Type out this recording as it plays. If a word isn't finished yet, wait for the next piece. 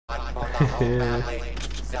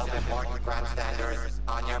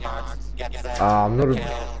I'm not a...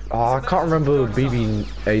 Oh, I can't remember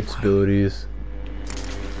BB-8's abilities.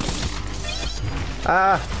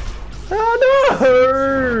 Ah! Oh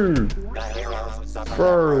no!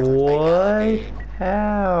 For what?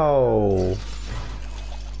 How?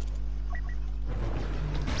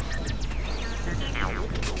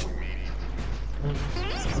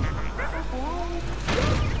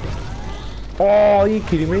 Oh, are you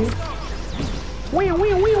kidding me?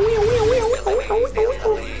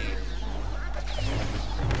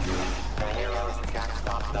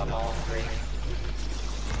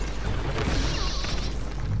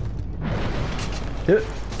 Hit.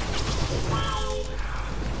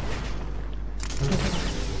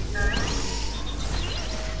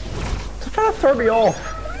 Stop trying to throw me off.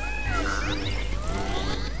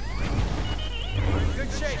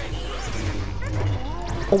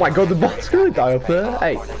 Oh my god, the boss really died up there.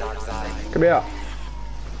 Hey, come here.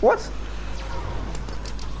 What?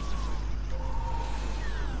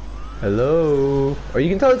 Hello? Or you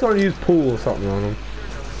can tell it's trying to use pool or something on him.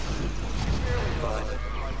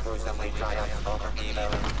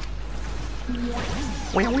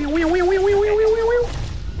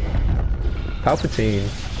 Palpatine.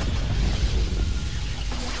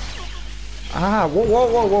 Ah,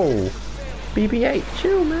 whoa. BB-8,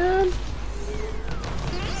 chill, man.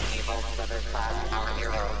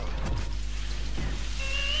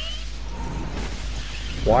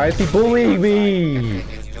 Why is he bullying me?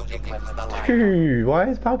 Dude, why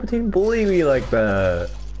is Palpatine bullying me like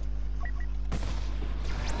that?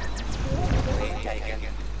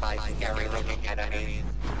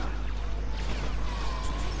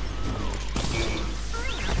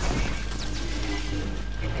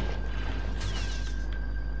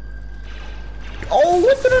 Oh,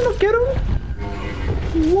 what, did I not get him?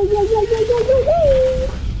 Whoa.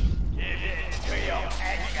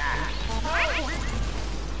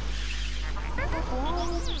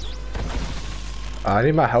 I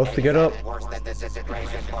need my health to get up.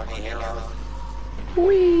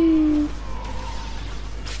 Whee!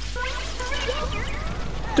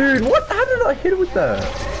 Dude, what? How did I hit him with that?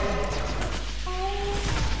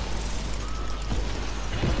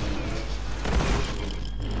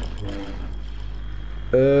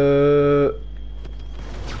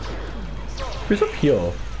 Who's up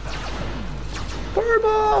here?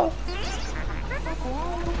 Fireball!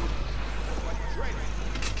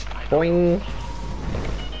 Boing!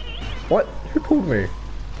 What? Who pulled me?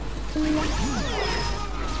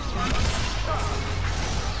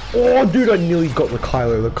 Oh, dude, I nearly got the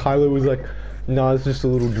Kylo. The Kylo was like, nah, it's just a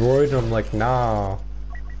little droid. And I'm like, nah.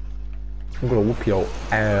 I'm gonna whoop your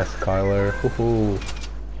ass, Kylo. Hoo-hoo.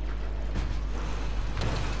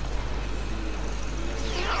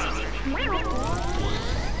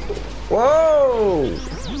 Whoa!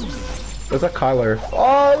 Where's that Kylo?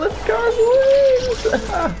 Oh, let's go,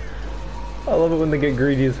 boys! I love it when they get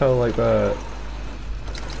greedy as hell like that.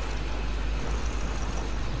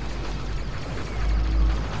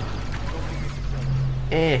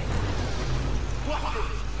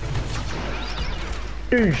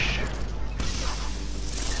 Oosh.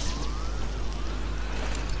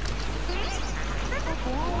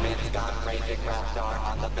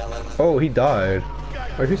 Oh, he died.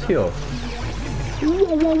 Wait, who's here?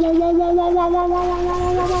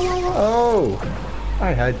 Oh,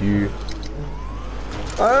 I had you.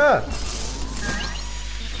 Ah!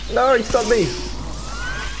 No, he stopped me.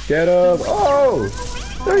 Get him! Oh!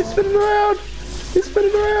 No, he's spinning around. He's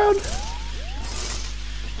spinning around.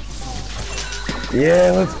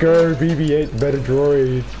 Yeah, let's go. BB-8 better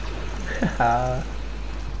droid.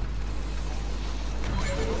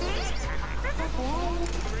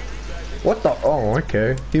 What the? Oh,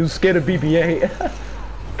 okay. He was scared of BB-8.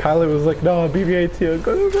 Kylo was like, no, BB-8's here.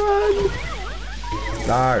 Go run.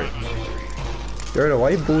 No. Yoda, why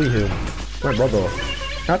you bully him? My brother.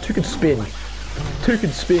 Now two can spin. Two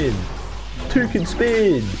can spin. Two can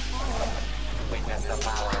spin.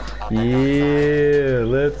 Yeah,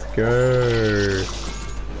 let's go.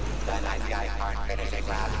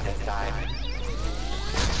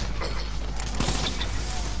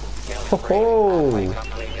 Ho ho!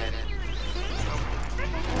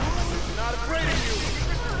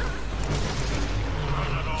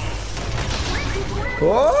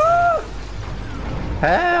 Oh!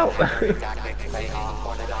 Help!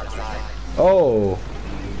 Oh!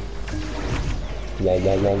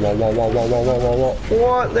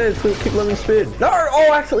 What? Let's keep letting me spin. No!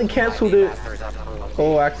 Oh, I accidentally cancelled it.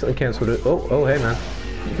 Oh, I accidentally cancelled it. Oh, hey man.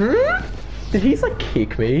 Hmm? Did he like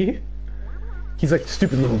kick me? He's like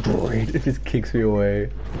stupid little droid. It just kicks me away.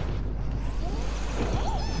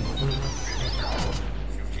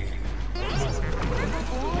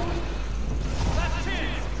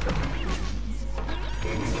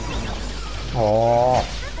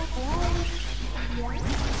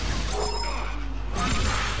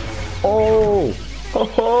 Oh!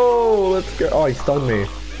 Oh, let's go. Oh, he stunned me.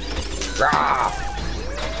 Rah!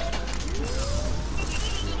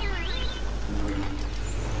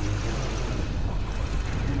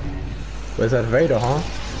 Where's that Vader, huh?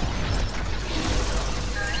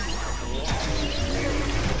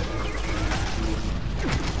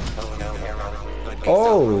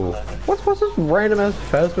 Oh! What's this random ass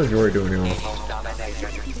Phasma doing here?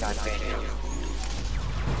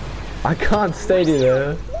 I can't stay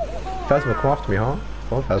there. Phasma, come after me, huh?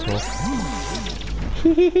 Come on, Phasma.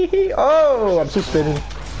 Oh, I'm still spinning.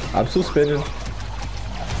 I'm still spinning.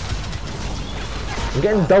 I'm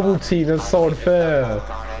getting double teamed, that's so unfair.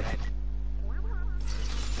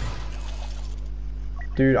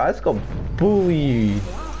 Dude, I just got bullied.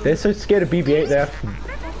 They're so scared of BB-8 they have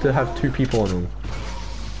to have 2 people on them.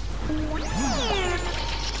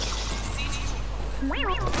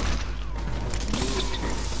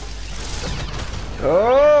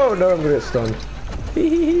 Oh no, I'm gonna get stunned.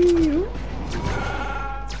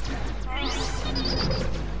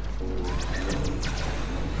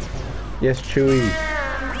 Yes, Chewie.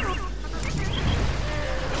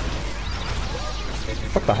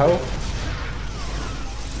 What the hell?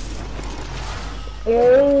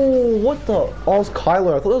 Oh, what the? Oh, it was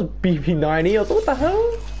Kylo. I thought it was BB-9E. I was like, what the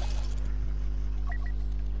hell?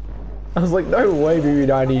 I was like, no way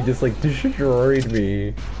BB-9E just like destroyed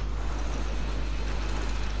me.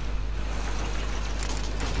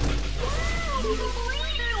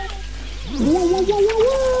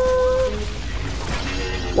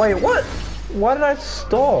 Wait, what? Why did I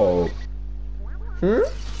stop? I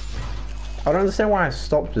don't understand why I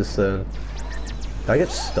stopped just then. Did I get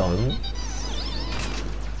stunned?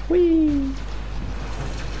 Whee!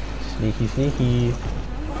 Sneaky, sneaky.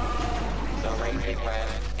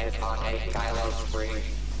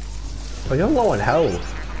 Oh, you're low on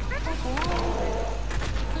health.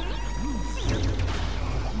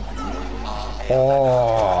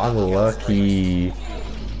 Oh, unlucky.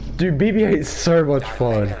 Dude, BB-8 is so much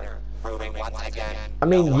fun. I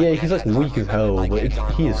mean, yeah, he's like weak as hell, but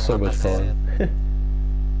he is so much fun.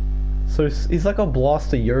 So he's like a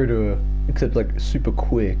Blaster Yoda, except like super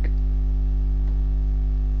quick.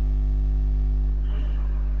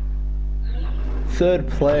 Third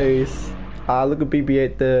place. Ah, look at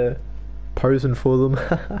BB-8 there, posing for them.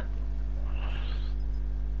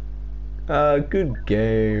 Good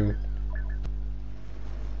game.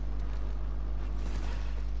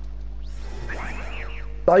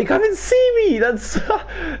 Oh, you can't even see me! That's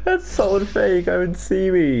so unfair, you can't even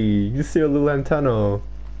see me. You see a little antenna.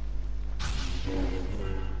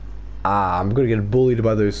 Ah, I'm gonna get bullied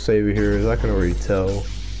by those saber heroes, I can already tell.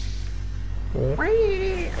 Here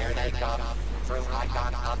they come, through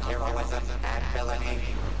icons of heroism and villainy,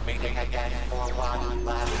 meeting again for one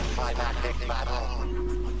last climactic battle.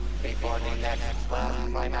 Before the next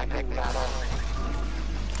last climactic battle.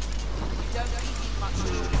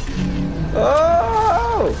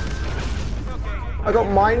 Oh! I got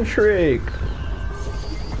mind trick.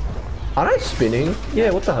 Aren't I spinning?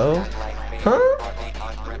 Yeah, what the hell? Huh?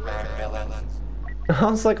 I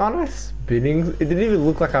was like, aren't I spinning? It didn't even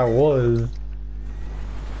look like I was.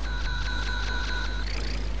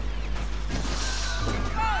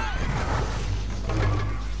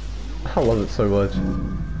 I love it so much.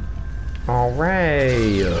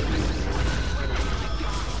 Alright.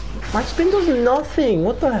 My spin does nothing.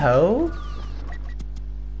 What the hell?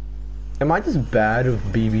 Am I just bad with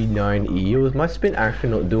BB-9E, or was my spin actually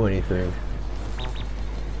not do anything?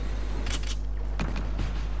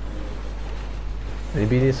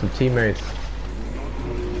 Maybe need some teammates.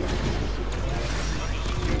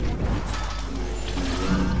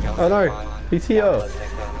 Oh no, he's here.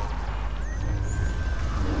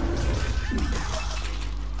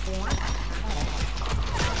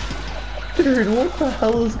 Dude, what the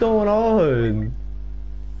hell is going on?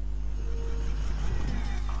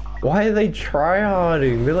 Why are they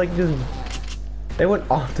tryharding? They're like just... They went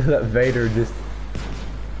after that Vader, just...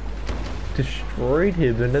 destroyed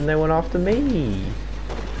him, and then they went after me.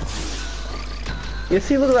 Yeah,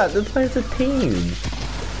 see, look at that. They're playing as a team.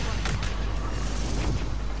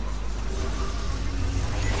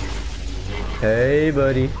 Hey,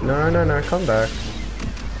 buddy. No, no, no, come back.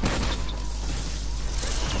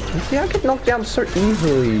 You see, I get knocked down so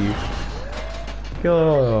easily.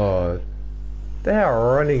 God. They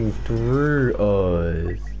are running through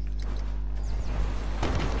us.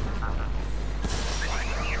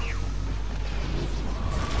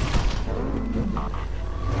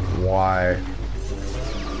 Why?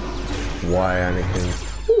 Why, Anakin?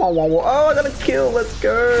 Oh, I got a kill. Let's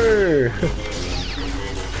go.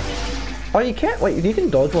 Oh, you can't. Wait, you can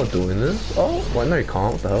dodge while doing this? Oh, well, no, you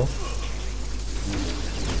can't. What the hell?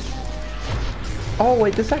 Oh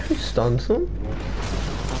wait, this actually stuns him?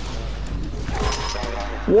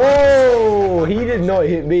 Whoa! He did not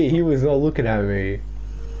hit me. He was not looking at me.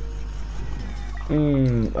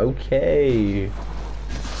 Okay.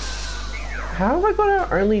 How have I got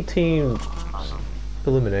our only team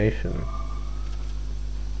elimination?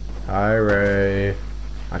 Hi, Ray.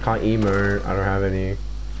 I can't emote. I don't have any.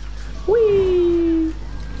 Whee!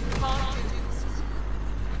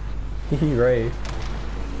 Ray.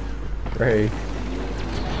 Ray.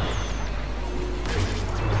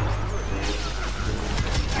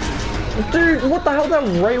 Dude, what the hell? That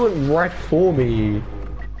Ray went right for me.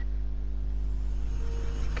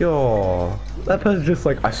 God. That person's just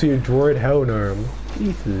like, I see a droid, hell no.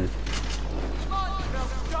 Jesus.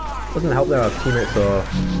 Doesn't help that our teammates are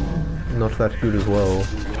not that good as well.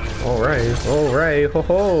 Alright, ho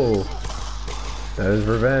ho! That is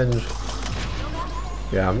revenge.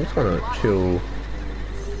 Yeah, I'm just gonna chill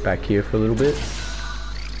back here for a little bit.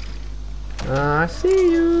 I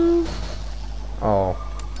see you! Oh,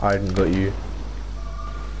 I didn't got you.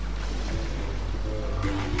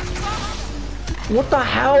 What the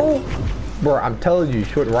hell? Bro, I'm telling you,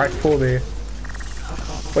 shot right for me.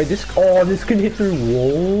 Wait, this can hit through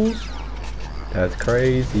walls? That's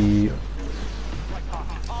crazy.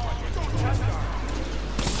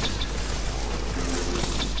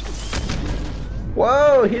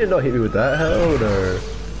 Whoa, he did not hit me with that. Hell no.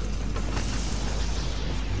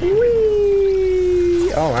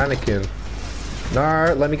 Whee! Oh, Anakin.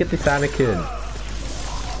 No, let me get this Anakin.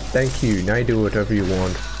 Thank you. Now you do whatever you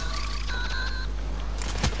want.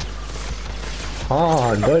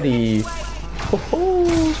 On, buddy.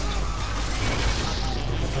 Oh,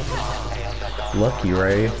 lucky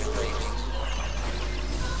Ray.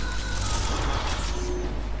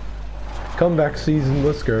 Comeback season,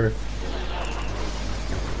 let's go.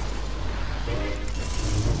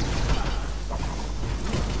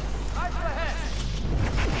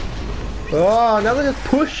 Oh, now they're just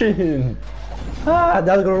pushing. Ah,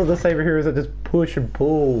 now they're going to the saber heroes that just push and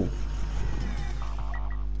pull.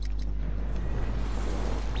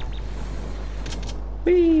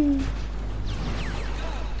 Whee!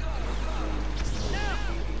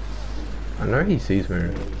 I know he sees me.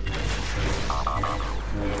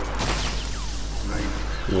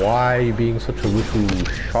 Why are you being such a little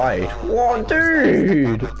shy? What,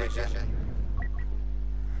 dude?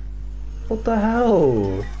 What the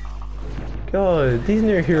hell? God, these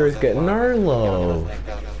new heroes get no love.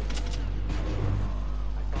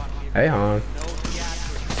 Hey, Han.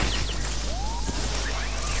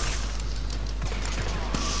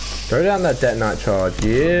 Throw down that detonite charge,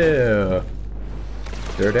 yeah.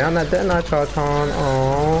 Throw down that detonite charge, Han.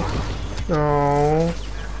 Oh, no.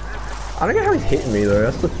 I don't get how he's hitting me though.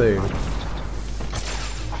 That's the thing.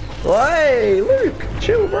 Hey, Luke,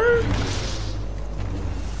 chill, bro.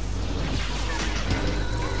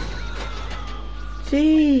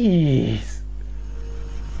 Jeez.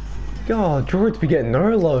 God, droids be getting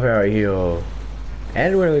no love out here.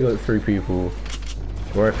 And we only got 3 people.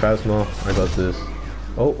 Alright, Phasma, I got this.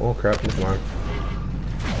 Oh crap, never mind.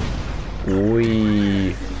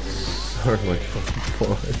 We so much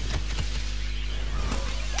fun.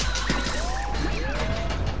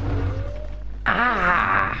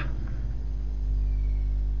 Ah!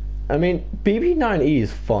 I mean, BB-9E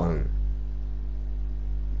is fun.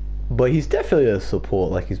 But he's definitely a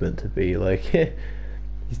support like he's meant to be. Like,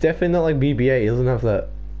 he's definitely not like BB-8. He doesn't have that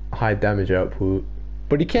high damage output.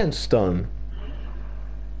 But he can stun.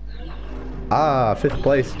 Ah, 5th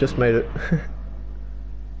place. Just made it.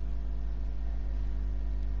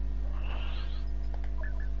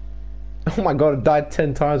 Oh my god, I died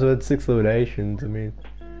 10 times. I had 6 eliminations. I mean,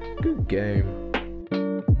 good game.